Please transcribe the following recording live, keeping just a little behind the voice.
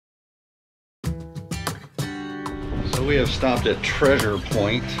So we have stopped at Treasure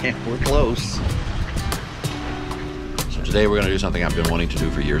Point and we're close. So today we're going to do something I've been wanting to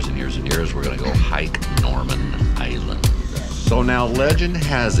do for years and years and years. We're going to go hike Norman Island. So now legend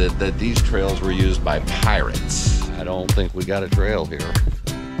has it that these trails were used by pirates. I don't think we got a trail here.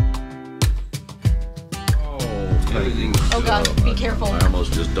 Oh God, be careful. I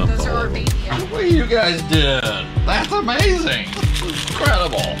almost just dumped Those all are over. yeah. Look what you guys did. That's amazing.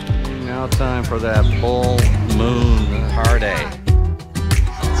 Incredible. Now time for that full moon party. Look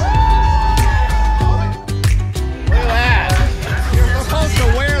at that. You're supposed to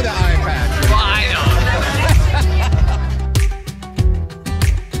wear the eye patch.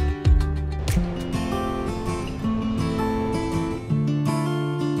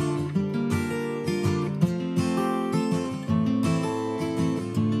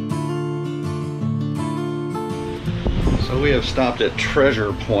 So we have stopped at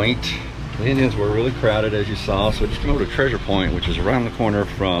Treasure Point. The Indians were really crowded, as you saw, so we just came over to Treasure Point, which is around the corner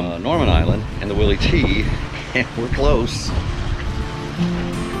from Norman Island and the Willie T, and we're close.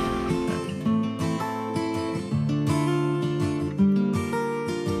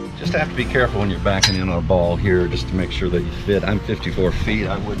 Just have to be careful when you're backing in on a ball here, just to make sure that you fit. I'm 54 feet.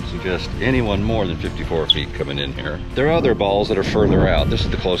 I wouldn't suggest anyone more than 54 feet coming in here. There are other balls that are further out. This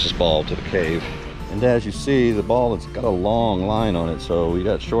is the closest ball to the cave. And as you see, the ball has got a long line on it, so we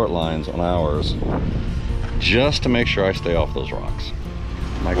got short lines on ours, just to make sure I stay off those rocks.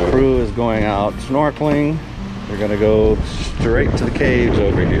 My crew is going out snorkeling. They're gonna go straight to the caves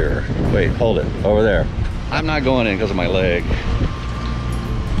over here. Wait, hold it, over there. I'm not going in because of my leg.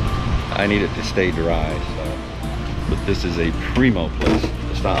 I need it to stay dry, so. But this is a primo place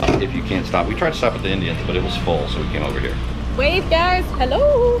to stop if you can't stop. We tried to stop at the Indians, but it was full, so we came over here. Wave, guys.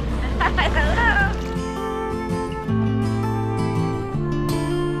 Hello. Hello.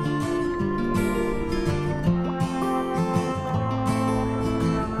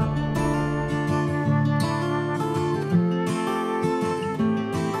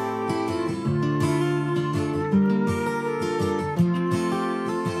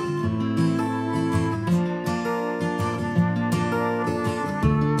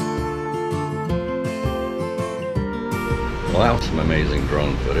 Well, that was some amazing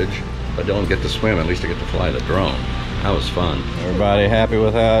drone footage. If I don't get to swim, at least I get to fly the drone. That was fun. Everybody happy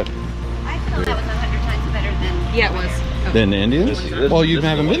with that? I feel that was 100 times better than. Yeah, it was. Okay. Than the Indians? Well, you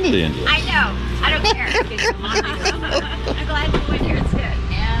haven't been to the Indians. I know. I don't care. I'm glad you went here instead.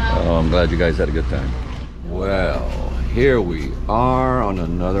 Yeah. Oh, I'm glad you guys had a good time. Well, here we are on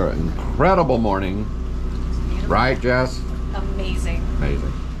another incredible morning. Right, Jess? Amazing.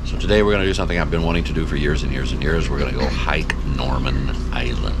 Amazing. So today we're going to do something I've been wanting to do for years and years and years. We're going to go hike Norman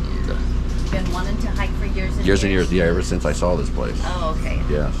Island. Been wanting to hike for years and years. Years and years, yeah, ever since I saw this place. Oh, okay.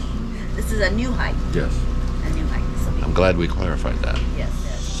 Yes. This is a new hike. Yes. A new hike. This will be. I'm glad we clarified that. Yes.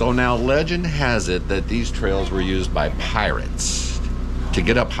 So now legend has it that these trails were used by pirates to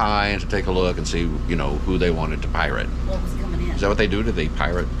get up high and to take a look and see, you know, who they wanted to pirate. What was coming in? Is that what they do? Do they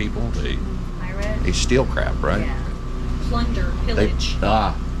pirate people? They Pirate. steal crap, right? Yeah. Plunder, pillage.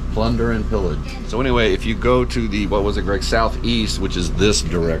 Plunder and pillage. So anyway, if you go to the, what was it, Greg, southeast, which is this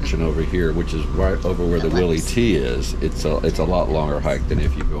direction over here, which is right over where the Willie T is, it's a lot longer hike than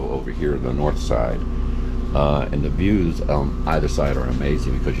if you go over here on the north side. And the views on either side are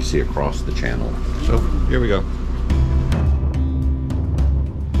amazing because you see across the channel. So here we go.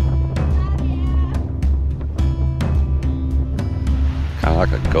 Kind of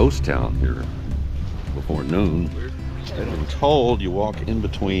like a ghost town here before noon. And I'm told you walk in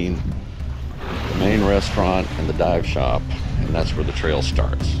between the main restaurant and the dive shop, and that's where the trail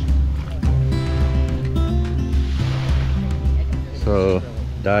starts. So,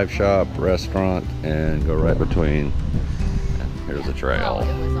 dive shop, restaurant, and go right between, and here's the trail.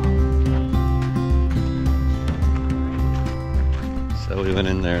 So we went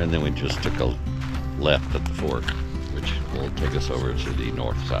in there and then we just took a left at the fork, which will take us over to the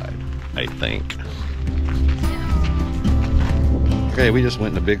north side, I think. Okay, we just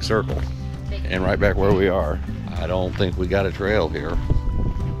went in a big circle and right back where we are. I don't think we got a trail here.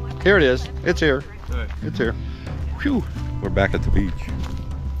 Here it is. It's here. It's here. Whew. We're back at the beach.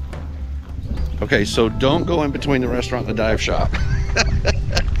 Okay, so don't go in between the restaurant and the dive shop.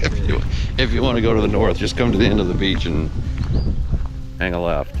 If you want to go to the north, just come to the end of the beach and hang a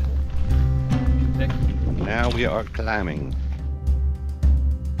left. Now we are climbing.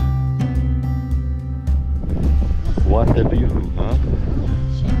 What a view, huh?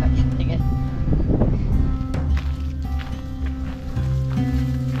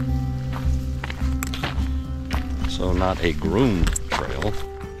 So not a groomed trail,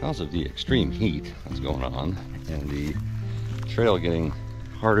 because of the extreme heat that's going on and the trail getting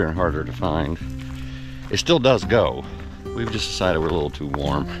harder and harder to find. It still does go. We've just decided we're a little too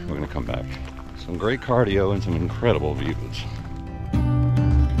warm. We're gonna come back. Some great cardio and some incredible views.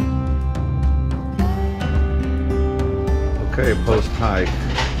 Okay, post-hike.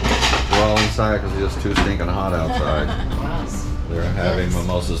 We're all inside because it's just too stinking hot outside. They're having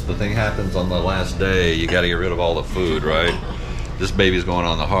mimosas. The thing happens on the last day, you gotta get rid of all the food, right? This baby's going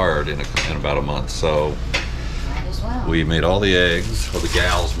on the hard in about a month, so we made all the eggs, or the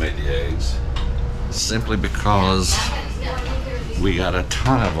gals made the eggs, simply because we got a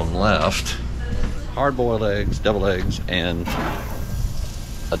ton of them left. Hard-boiled eggs, double eggs, and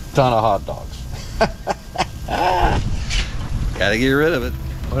a ton of hot dogs. Gotta get rid of it.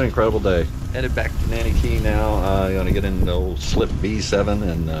 What an incredible day. Headed back to Nanny Key now. Gonna get into old slip B7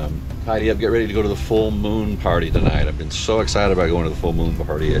 and tidy up, get ready to go to the full moon party tonight. I've been so excited about going to the full moon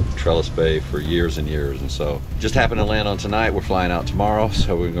party at Trellis Bay for years and years, and so just happened to land on tonight. We're flying out tomorrow,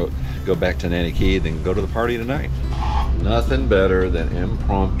 so we're gonna go back to Nanny Key, then go to the party tonight. Nothing better than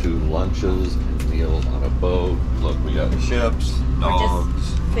impromptu lunches and meals on a boat. Look, we got chips,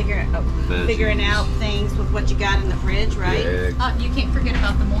 dogs, figuring out things with what you got in the fridge, right? You can't forget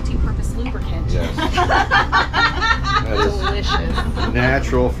about the multi-purpose lubricant. Yes. That is delicious.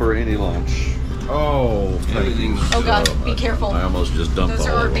 Natural for any lunch. Oh, Everything's Oh God, be careful. I almost just dumped Those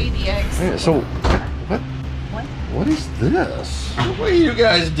all are our over them. baby eggs. Hey, so, what is this? What you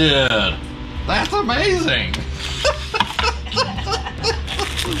guys did? That's amazing.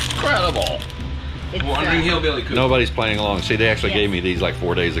 Incredible. Wandering hillbilly cookie. Nobody's playing along. See, they actually gave me these like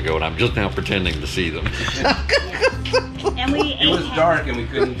 4 days ago, and I'm just now pretending to see them. And we It was dark and we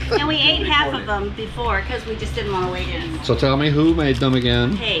couldn't. And we ate half of them before because we just didn't want to wait anymore. So tell me, who made them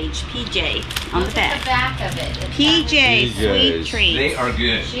again? Paige, PJ, on the The back. back of it. It's PJ, PJs. sweet treat. They are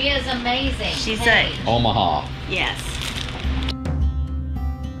good. She is amazing. She's Paige. Omaha. Yes.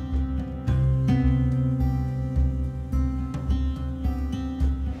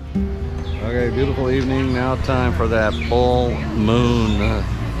 Okay, beautiful evening. Now time for that full moon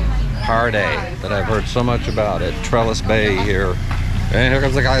party that I've heard so much about at Trellis Bay here. And here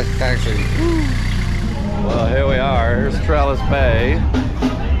comes the guy taxi. Well, here we are. Here's Trellis Bay.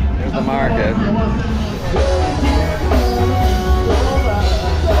 Here's the market.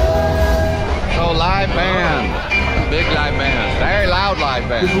 So live band. Big live band. Very loud live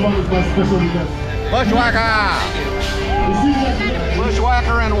band. Bushwhacker!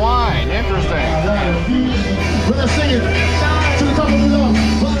 Bushwhacker and wine. Interesting.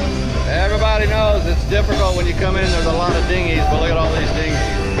 Everybody knows it's difficult when you come in. There's a lot of dinghies, but look at all these dinghies.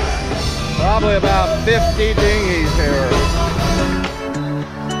 Probably about 50 dinghies here.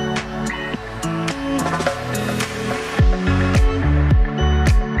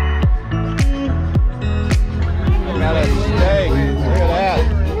 Got a steak. Look at that.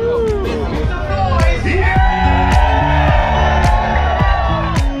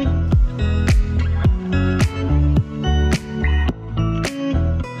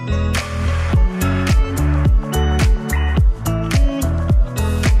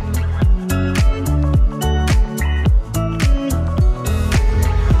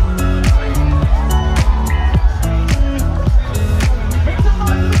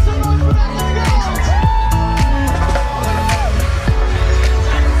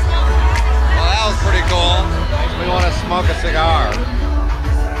 Smoke a cigar.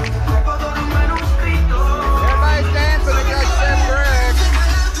 Everybody's dancing against that brick.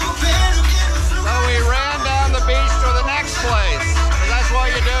 So we ran down the beach to the next place. That's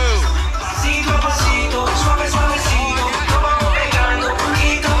what you do.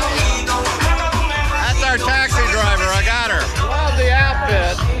 That's our taxi driver. I got her. Love the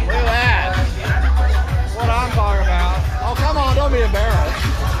outfit. Look at that. What I'm talking about. Oh, come on. Don't be embarrassed.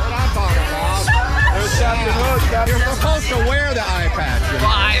 What I'm talking about. There's Captain Hook. You're supposed to wear the eye patch.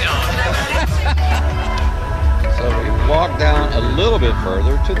 Well, I know. So we walk down a little bit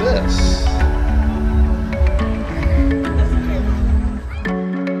further to this.